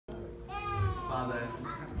Father,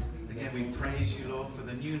 again we praise you, Lord, for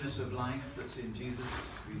the newness of life that's in Jesus.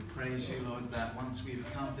 We praise you, Lord, that once we've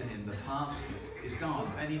come to him, the past is gone.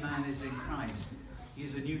 If any man is in Christ, he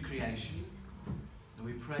is a new creation. And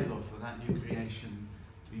we pray, Lord, for that new creation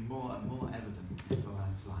to be more and more evident in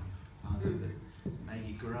Foaad's life. Father, that may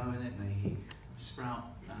he grow in it, may he sprout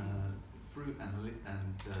fruit and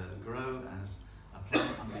grow as a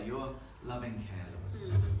plant under your loving care,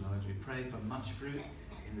 Lord. Lord, we pray for much fruit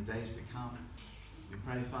in the days to come. We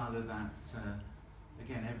pray, Father, that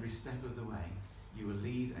again, every step of the way, you will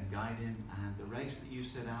lead and guide him, and the race that you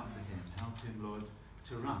set out for him, help him, Lord,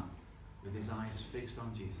 to run with his eyes fixed on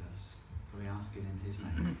Jesus. For we ask it in his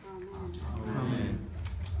name. Amen. Amen.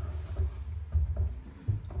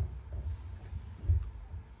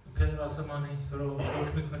 پدر آسمانی تو رو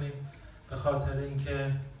شکر میکنیم به خاطر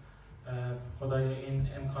اینکه خدای این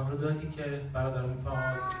امکان رو دادی که برادرمون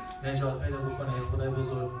فعاد نجات پیدا بکنه، خدای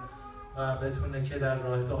بزرگ، و بتونه که در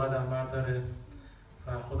راه تو قدم برداره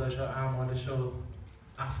و خدایشو اعمالش و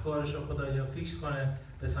افکارش رو خدایا فیکس کنه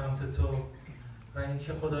به سمت تو و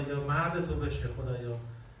اینکه خدایا مرد تو بشه. خدایا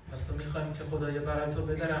از تو میخوایم که خدایا برای تو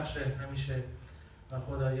بدرخشه همیشه و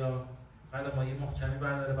خدایا قدمای محکمی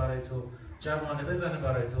برداره برای تو، جوانه بزنه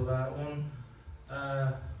برای تو و اون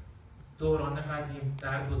دوران قدیم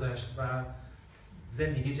درگذشت و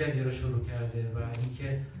زندگی جدید رو شروع کرده و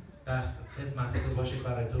اینکه در خدمت تو باشه،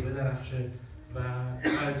 برای تو بدرخشه و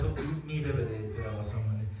برای تو میوه بده. پدر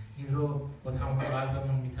آسمانی این رو با تمام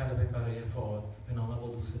قلبمون میطلبیم برای فعاد به نام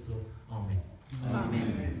قدوس تو. آمین.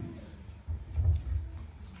 Amen.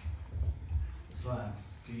 Foaad,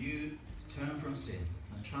 do you turn from sin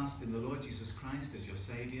and trust in the Lord Jesus Christ as your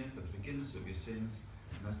Saviour for the forgiveness of your sins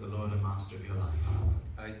and as the Lord and Master of your life?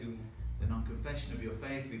 I do. Then on confession of your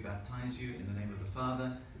faith, we baptize you in the name of the Father,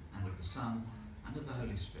 and of the Son, and of the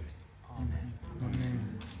Holy Spirit. Amen.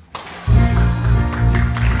 Amen.